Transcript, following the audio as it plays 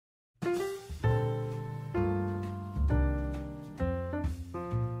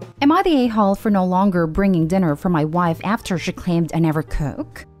Am I the a-hole for no longer bringing dinner for my wife after she claimed I never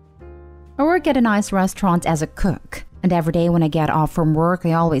cook? I work at a nice restaurant as a cook, and every day when I get off from work,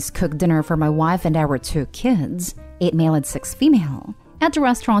 I always cook dinner for my wife and our 2 kids, 8 male and 6 female, at the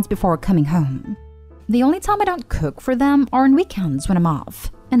restaurant before coming home. The only time I don't cook for them are on weekends when I'm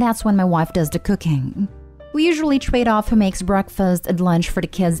off, and that's when my wife does the cooking. We usually trade off who makes breakfast and lunch for the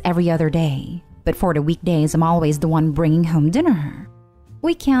kids every other day, but for the weekdays, I'm always the one bringing home dinner.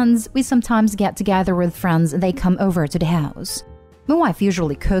 Weekends, we sometimes get together with friends and they come over to the house. My wife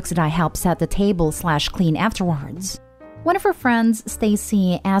usually cooks and I help set the table/clean afterwards. One of her friends,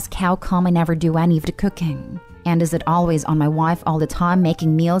 Stacy, asked how come I never do any of the cooking. And is it always on my wife all the time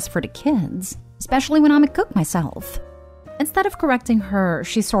making meals for the kids, especially when I'm a cook myself? Instead of correcting her,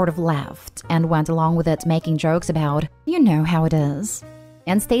 she sort of laughed and went along with it, making jokes about, you know how it is.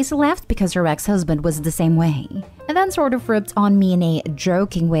 And Stacy laughed because her ex-husband was the same way, and then sort of ripped on me in a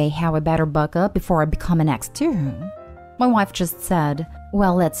joking way how I better buck up before I become an ex too. My wife just said,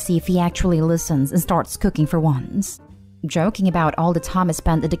 well, let's see if he actually listens and starts cooking for once. Joking about all the time I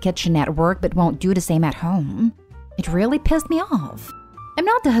spend in the kitchen at work but won't do the same at home. It really pissed me off. I'm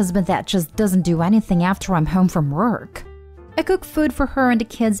not the husband that just doesn't do anything after I'm home from work. I cook food for her and the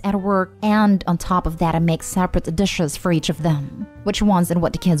kids at work, and on top of that I make separate dishes for each of them, which ones and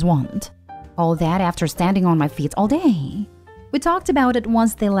what the kids want. All that after standing on my feet all day. We talked about it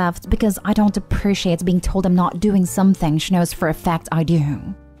once they left because I don't appreciate being told I'm not doing something she knows for a fact I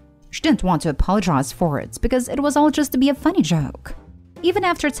do. She didn't want to apologize for it because it was all just to be a funny joke. Even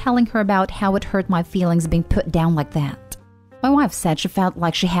after telling her about how it hurt my feelings being put down like that. My wife said she felt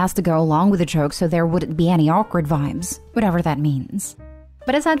like she has to go along with the joke so there wouldn't be any awkward vibes, whatever that means.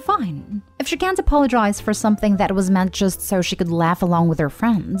 But I said fine. If she can't apologize for something that was meant just so she could laugh along with her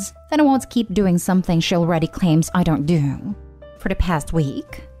friends, then I won't keep doing something she already claims I don't do. For the past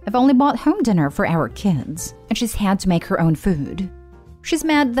week, I've only bought home dinner for our kids, and she's had to make her own food. She's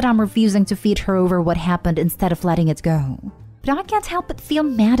mad that I'm refusing to feed her over what happened instead of letting it go. But I can't help but feel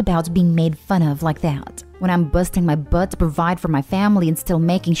mad about being made fun of like that, when I'm busting my butt to provide for my family and still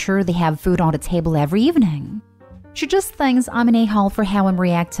making sure they have food on the table every evening. She just thinks I'm an a-hole for how I'm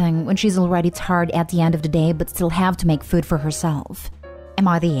reacting when she's already tired at the end of the day but still have to make food for herself. Am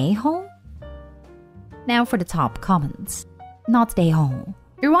I the a-hole? Now for the top comments. Not the a-hole.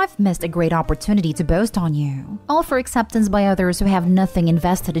 Your wife missed a great opportunity to boast on you, all for acceptance by others who have nothing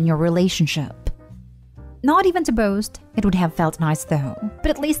invested in your relationship. Not even to boast, it would have felt nice though,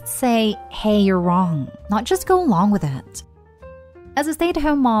 but at least say, hey, you're wrong, not just go along with it. As a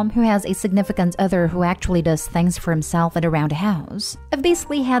stay-at-home mom who has a significant other who actually does things for himself and around the house, I've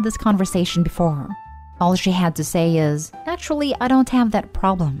basically had this conversation before. All she had to say is, actually, I don't have that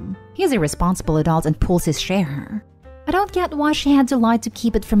problem. He's a responsible adult and pulls his share. I don't get why she had to lie to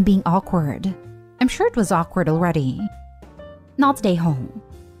keep it from being awkward. I'm sure it was awkward already. Not stay home.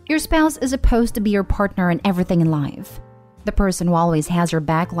 Your spouse is supposed to be your partner in everything in life. The person who always has your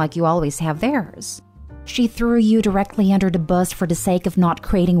back like you always have theirs. She threw you directly under the bus for the sake of not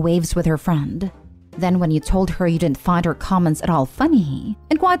creating waves with her friend. Then when you told her you didn't find her comments at all funny,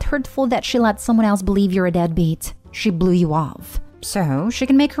 and quite hurtful that she let someone else believe you're a deadbeat, she blew you off. So she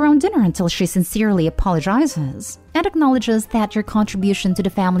can make her own dinner until she sincerely apologizes and acknowledges that your contribution to the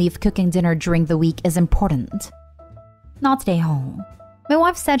family of cooking dinner during the week is important. Not stay home. My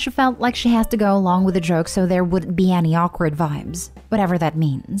wife said she felt like she has to go along with the joke so there wouldn't be any awkward vibes, whatever that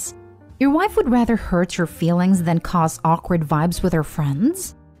means. Your wife would rather hurt your feelings than cause awkward vibes with her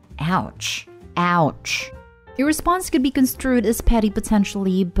friends? Ouch. Ouch. Your response could be construed as petty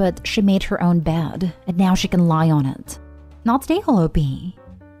potentially, but she made her own bed, and now she can lie on it. Not stay hole, OP.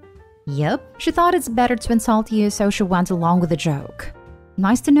 Yep, she thought it's better to insult you, so she went along with the joke.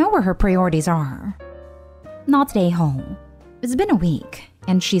 Nice to know where her priorities are. Not stay home. It's been a week,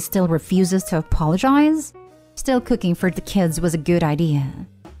 and she still refuses to apologize? Still cooking for the kids was a good idea.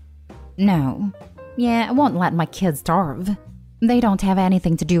 No. Yeah, I won't let my kids starve. They don't have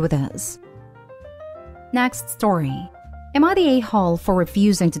anything to do with this. Next story. Am I the a-hole for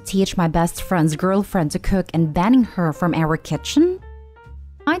refusing to teach my best friend's girlfriend to cook and banning her from our kitchen?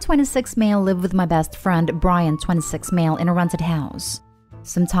 I, 26 male, live with my best friend Brian, 26 male, in a rented house.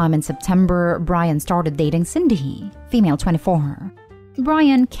 Sometime in September, Brian started dating Cindy, female 24.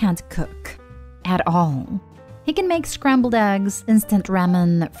 Brian can't cook. At all. He can make scrambled eggs, instant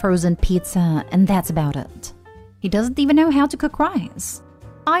ramen, frozen pizza, and that's about it. He doesn't even know how to cook rice.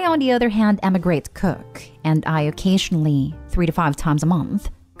 I, on the other hand, am a great cook, and I occasionally, 3 to 5 times a month,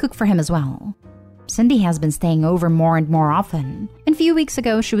 cook for him as well. Cindy has been staying over more and more often, and a few weeks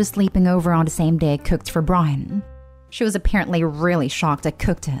ago she was sleeping over on the same day I cooked for Brian. She was apparently really shocked I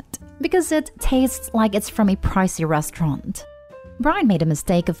cooked it, because it tastes like it's from a pricey restaurant. Brian made a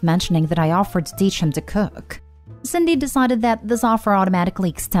mistake of mentioning that I offered to teach him to cook. Cindy decided that this offer automatically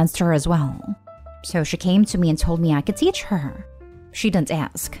extends to her as well. So she came to me and told me I could teach her. She didn't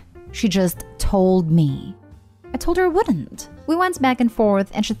ask. She just told me. I told her I wouldn't. We went back and forth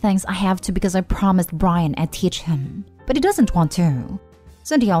and she thinks I have to because I promised Brian I'd teach him. But he doesn't want to.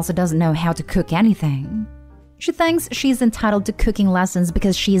 Cindy also doesn't know how to cook anything. She thinks she's entitled to cooking lessons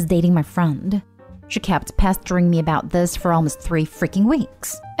because she is dating my friend. She kept pestering me about this for almost 3 freaking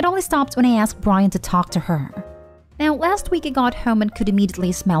weeks. It only stopped when I asked Brian to talk to her. Now, last week I got home and could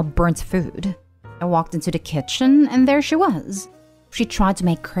immediately smell burnt food. I walked into the kitchen and there she was. She tried to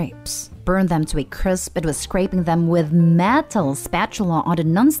make crepes, burned them to a crisp, and was scraping them with metal spatula on a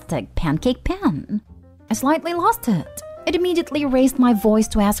nonstick pancake pan. I slightly lost it. It immediately raised my voice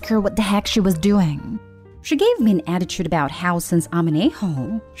to ask her what the heck she was doing. She gave me an attitude about how since I'm an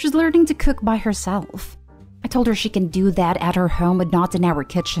a-hole, she's learning to cook by herself. I told her she can do that at her home but not in our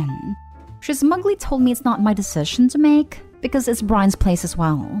kitchen. She smugly told me it's not my decision to make because it's Brian's place as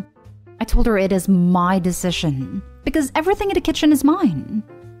well. I told her it is my decision because everything in the kitchen is mine.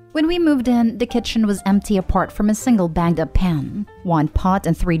 When we moved in, the kitchen was empty apart from a single banged-up pan, 1 pot,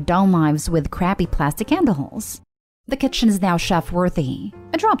 and 3 dull knives with crappy plastic handles. The kitchen is now chef-worthy.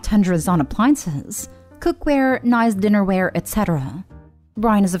 I dropped hundreds on appliances, cookware, nice dinnerware, etc.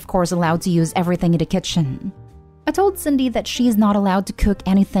 Brian is of course allowed to use everything in the kitchen. I told Cindy that she is not allowed to cook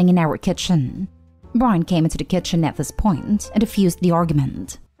anything in our kitchen. Brian came into the kitchen at this point and diffused the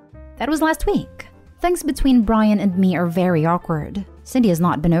argument. That was last week. Things between Brian and me are very awkward. Cindy has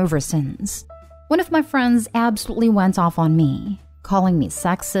not been over since. One of my friends absolutely went off on me, calling me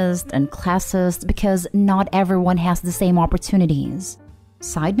sexist and classist because not everyone has the same opportunities.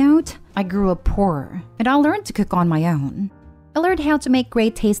 Side note, I grew up poor, and I learned to cook on my own. I learned how to make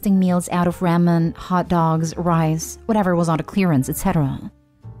great tasting meals out of ramen, hot dogs, rice, whatever was on a clearance, etc.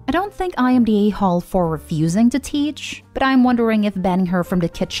 I don't think I am the a-hole for refusing to teach, but I'm wondering if banning her from the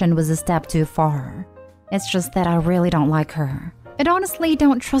kitchen was a step too far. It's just that I really don't like her. I honestly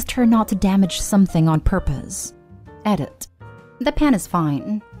don't trust her not to damage something on purpose. Edit. The pan is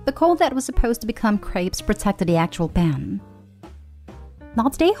fine. The coal that was supposed to become crepes protected the actual pan.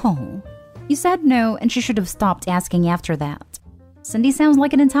 Not the a-hole. You said no, and she should have stopped asking after that. Cindy sounds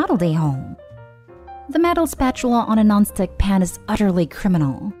like an entitled a-hole. The metal spatula on a nonstick pan is utterly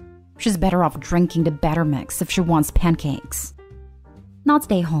criminal. She's better off drinking the batter mix if she wants pancakes. Not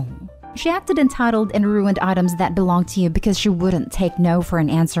the a-hole. She acted entitled and ruined items that belong to you because she wouldn't take no for an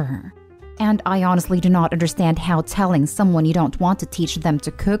answer. And I honestly do not understand how telling someone you don't want to teach them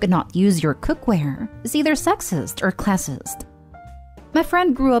to cook and not use your cookware is either sexist or classist. My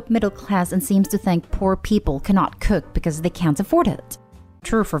friend grew up middle class and seems to think poor people cannot cook because they can't afford it.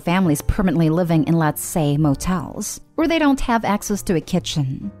 True for families permanently living in, let's say, motels, where they don't have access to a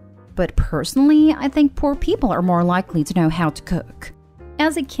kitchen. But personally, I think poor people are more likely to know how to cook.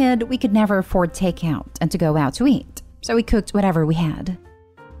 As a kid, we could never afford takeout and to go out to eat, so we cooked whatever we had.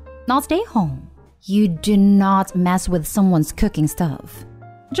 Not stay home. You do not mess with someone's cooking stuff.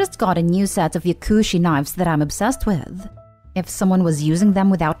 Just got a new set of yakushi knives that I'm obsessed with. If someone was using them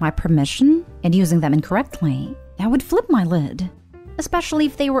without my permission and using them incorrectly, I would flip my lid. Especially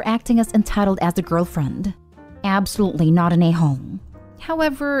if they were acting as entitled as the girlfriend. Absolutely not an a-hole.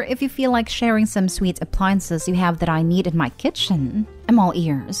 However, if you feel like sharing some sweet appliances you have that I need in my kitchen, I'm all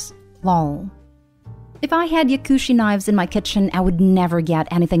ears. Lol. If I had yakushi knives in my kitchen, I would never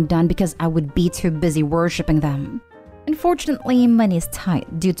get anything done because I would be too busy worshipping them. Unfortunately, money is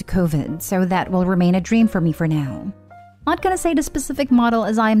tight due to COVID, so that will remain a dream for me for now. Not gonna say the specific model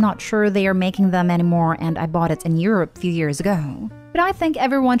as I am not sure they are making them anymore and I bought it in Europe a few years ago. But I think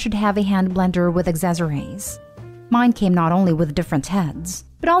everyone should have a hand blender with accessories. Mine came not only with different heads,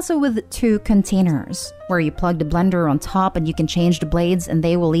 but also with 2 containers, where you plug the blender on top and you can change the blades and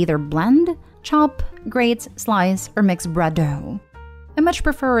they will either blend, chop, grate, slice, or mix bread dough. I much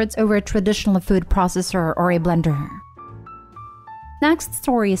prefer it over a traditional food processor or a blender. Next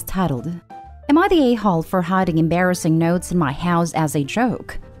story is titled, Am I the a-hole for hiding embarrassing notes in my house as a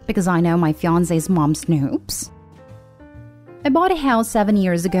joke because I know my fiance's mom snoops? I bought a house 7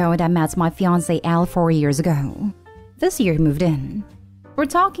 years ago and I met my fiance Al 4 years ago. This year he moved in. We're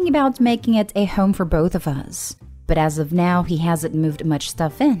talking about making it a home for both of us, but as of now he hasn't moved much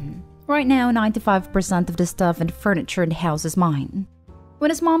stuff in. Right now 95% of the stuff and furniture in the house is mine. When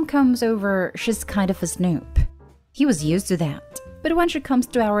his mom comes over, she's kind of a snoop. He was used to that. But when she comes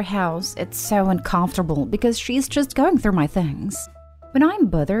to our house, it's so uncomfortable because she's just going through my things. When I'm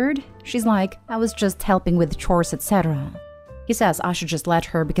bothered, she's like, I was just helping with chores, etc. He says I should just let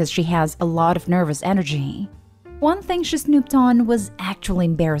her because she has a lot of nervous energy. One thing she snooped on was actually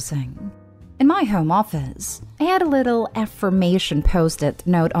embarrassing. In my home office, I had a little affirmation post-it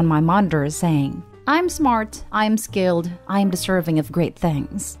note on my monitor saying, I'm smart, I am skilled, I am deserving of great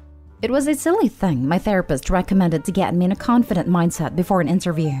things. It was a silly thing my therapist recommended to get me in a confident mindset before an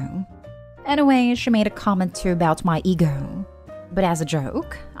interview. Anyway, she made a comment too about my ego. But as a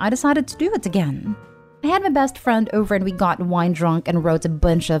joke, I decided to do it again. I had my best friend over and we got wine drunk and wrote a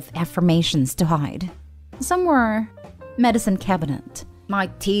bunch of affirmations to hide. Some were, medicine cabinet, my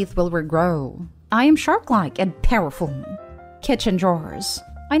teeth will regrow, I am shark-like and powerful, kitchen drawers,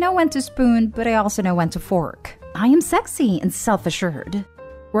 I know when to spoon but I also know when to fork, I am sexy and self-assured.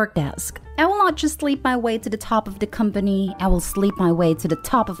 Work desk, I will not just sleep my way to the top of the company, I will sleep my way to the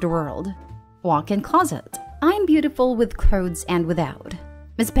top of the world. Walk-in closet, I am beautiful with clothes and without,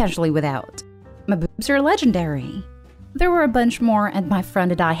 especially without. My boobs are legendary. There were a bunch more and my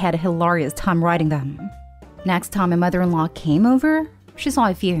friend and I had a hilarious time writing them. Next time my mother-in-law came over, she saw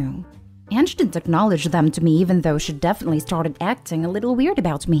a few. And she didn't acknowledge them to me even though she definitely started acting a little weird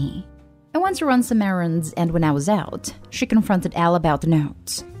about me. I went to run some errands and when I was out, she confronted Al about the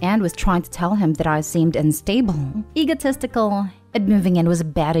notes and was trying to tell him that I seemed unstable, egotistical, and moving in was a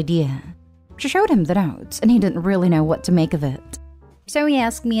bad idea. She showed him the notes and he didn't really know what to make of it. So he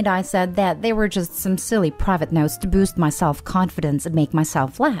asked me and I said that they were just some silly private notes to boost my self-confidence and make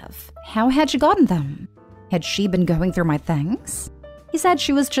myself laugh. How had she gotten them? Had she been going through my things? He said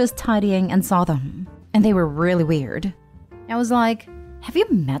she was just tidying and saw them, and they were really weird. I was like, have you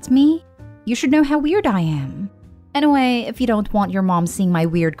met me? You should know how weird I am. Anyway, if you don't want your mom seeing my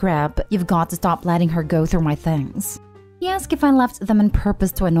weird crap, you've got to stop letting her go through my things. He asked if I left them on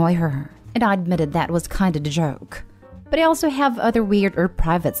purpose to annoy her, and I admitted that was kinda the joke. But I also have other weird or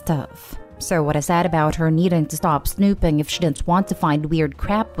private stuff. So what I said about her needing to stop snooping if she didn't want to find weird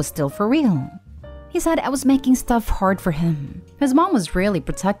crap was still for real. He said I was making stuff hard for him. His mom was really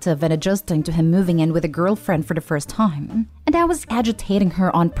protective and adjusting to him moving in with a girlfriend for the first time. And I was agitating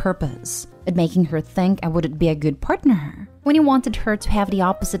her on purpose and making her think I wouldn't be a good partner when he wanted her to have the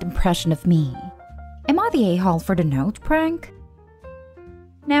opposite impression of me. Am I the a-hole for the note prank?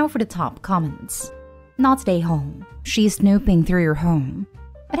 Now for the top comments. Not the a-hole. She's snooping through your home.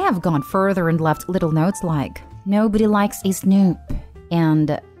 I'd have gone further and left little notes like, nobody likes a snoop,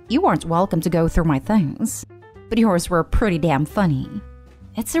 and you aren't welcome to go through my things. But yours were pretty damn funny.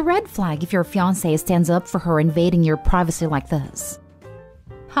 It's a red flag if your fiance stands up for her invading your privacy like this.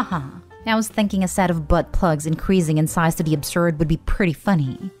 Haha, I was thinking a set of butt plugs increasing in size to the absurd would be pretty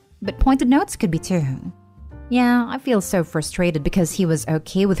funny. But pointed notes could be too. Yeah, I feel so frustrated because he was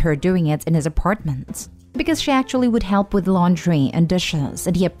okay with her doing it in his apartment. Because she actually would help with laundry and dishes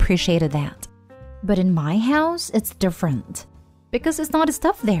and he appreciated that. But in my house, it's different. Because it's not his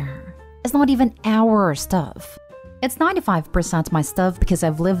stuff there. It's not even our stuff. It's 95% my stuff because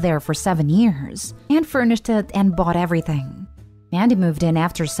I've lived there for 7 years and furnished it and bought everything. And he moved in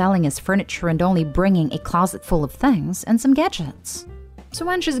after selling his furniture and only bringing a closet full of things and some gadgets. So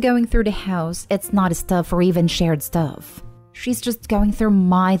when she's going through the house, it's not his stuff or even shared stuff. She's just going through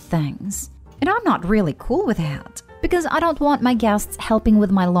my things. And I'm not really cool with that because I don't want my guests helping with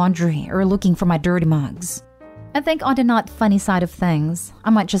my laundry or looking for my dirty mugs. I think on the not funny side of things,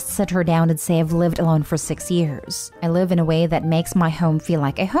 I might just sit her down and say I've lived alone for 6 years. I live in a way that makes my home feel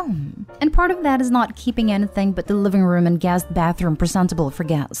like a home. And part of that is not keeping anything but the living room and guest bathroom presentable for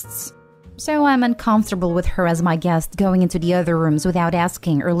guests. So I'm uncomfortable with her as my guest going into the other rooms without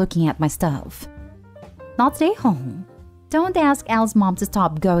asking or looking at my stuff. Not stay home. Don't ask Al's mom to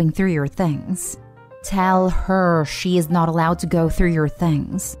stop going through your things. Tell her she is not allowed to go through your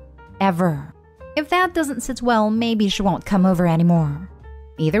things. Ever. If that doesn't sit well, maybe she won't come over anymore.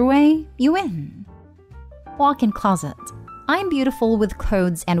 Either way, you win. Walk-in closet. I'm beautiful with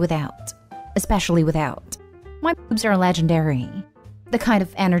clothes and without. Especially without. My boobs are legendary. The kind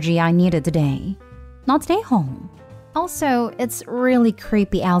of energy I needed today. Not stay home. Also, it's really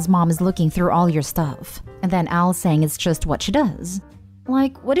creepy Al's mom is looking through all your stuff. And then Al saying it's just what she does.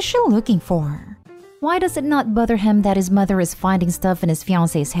 Like, what is she looking for? Why does it not bother him that his mother is finding stuff in his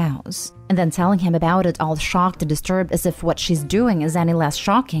fiance's house? And then telling him about it all shocked and disturbed as if what she's doing is any less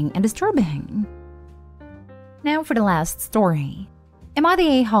shocking and disturbing. Now for the last story. Am I the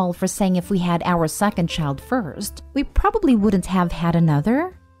a-hole for saying if we had our second child first, we probably wouldn't have had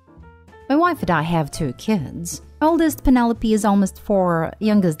another? My wife and I have 2 kids. Oldest Penelope is almost 4,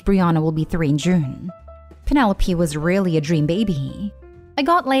 youngest Brianna will be 3 in June. Penelope was really a dream baby. I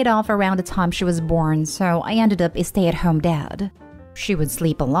got laid off around the time she was born, so I ended up a stay-at-home dad. She would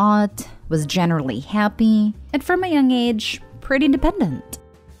sleep a lot, was generally happy, and from a young age, pretty independent.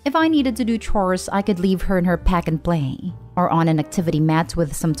 If I needed to do chores, I could leave her in her pack and play, or on an activity mat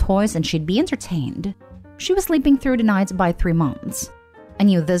with some toys and she'd be entertained. She was sleeping through the night by 3 months. I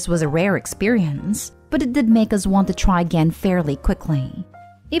knew this was a rare experience, but it did make us want to try again fairly quickly.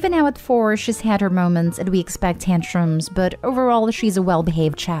 Even now at 4, she's had her moments and we expect tantrums, but overall she's a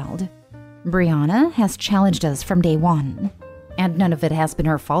well-behaved child. Brianna has challenged us from day 1. And none of it has been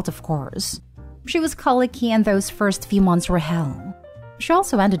her fault, of course. She was colicky and those first few months were hell. She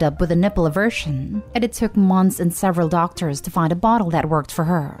also ended up with a nipple aversion, and it took months and several doctors to find a bottle that worked for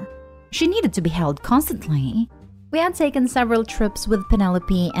her. She needed to be held constantly. We had taken several trips with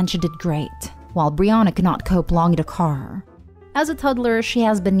Penelope and she did great, while Brianna could not cope long in a car. As a toddler, she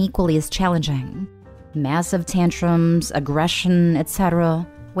has been equally as challenging. Massive tantrums, aggression, etc.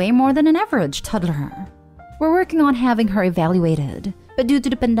 Way more than an average toddler. We're working on having her evaluated, but due to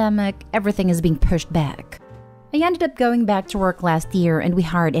the pandemic, everything is being pushed back. I ended up going back to work last year and we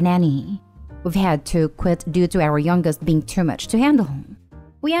hired a nanny. We've had to quit due to our youngest being too much to handle.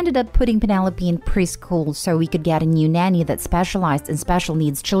 We ended up putting Penelope in preschool so we could get a new nanny that specialized in special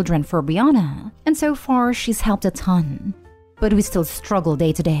needs children for Brianna, and so far she's helped a ton. But we still struggle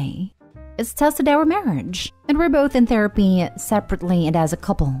day to day. It's tested our marriage, and we're both in therapy separately and as a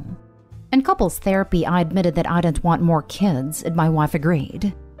couple. In couples therapy, I admitted that I didn't want more kids, and my wife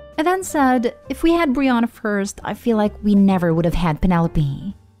agreed. I then said, if we had Brianna first, I feel like we never would have had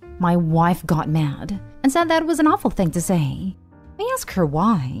Penelope. My wife got mad and said that was an awful thing to say. I asked her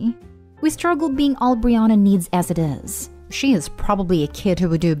why. We struggled being all Brianna needs as it is. She is probably a kid who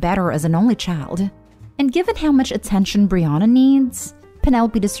would do better as an only child. And given how much attention Brianna needs,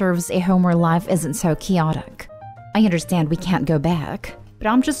 Penelope deserves a home where life isn't so chaotic. I understand we can't go back, but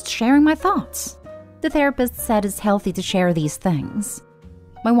I'm just sharing my thoughts. The therapist said it's healthy to share these things.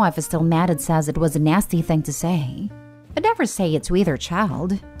 My wife is still mad and says it was a nasty thing to say. I'd never say it to either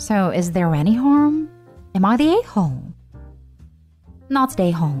child, so is there any harm? Am I the a-hole? Not the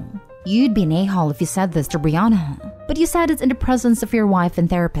a-hole. You'd be an a-hole if you said this to Brianna, but you said it in the presence of your wife and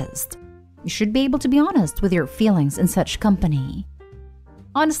therapist. You should be able to be honest with your feelings in such company.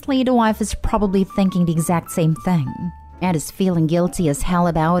 Honestly, the wife is probably thinking the exact same thing, and is feeling guilty as hell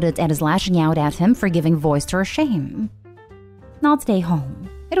about it and is lashing out at him for giving voice to her shame. Not the a-hole.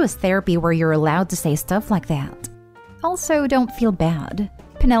 It was therapy where you're allowed to say stuff like that. Also, don't feel bad.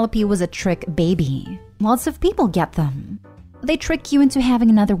 Penelope was a trick baby. Lots of people get them. They trick you into having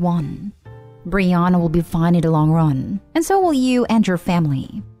another one. Brianna will be fine in the long run, and so will you and your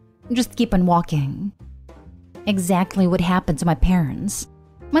family. Just keep on walking. Exactly what happened to my parents.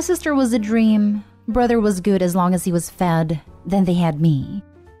 My sister was a dream. Brother was good as long as he was fed. Then they had me.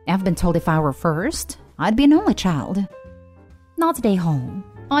 I've been told if I were first, I'd be an only child. Not the a-hole.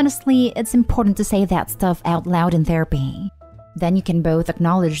 Honestly, it's important to say that stuff out loud in therapy. Then you can both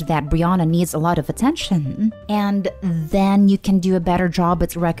acknowledge that Brianna needs a lot of attention, and then you can do a better job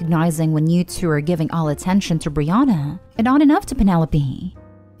at recognizing when you two are giving all attention to Brianna and not enough to Penelope.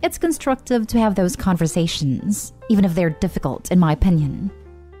 It's constructive to have those conversations, even if they're difficult, in my opinion.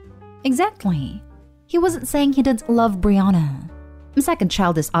 Exactly. He wasn't saying he didn't love Brianna. My second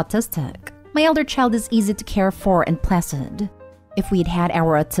child is autistic. My elder child is easy to care for and placid. If we'd had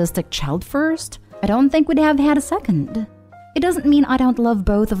our autistic child first, I don't think we'd have had a second. It doesn't mean I don't love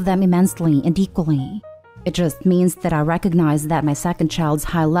both of them immensely and equally. It just means that I recognize that my second child's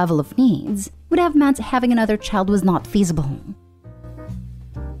high level of needs would have meant having another child was not feasible.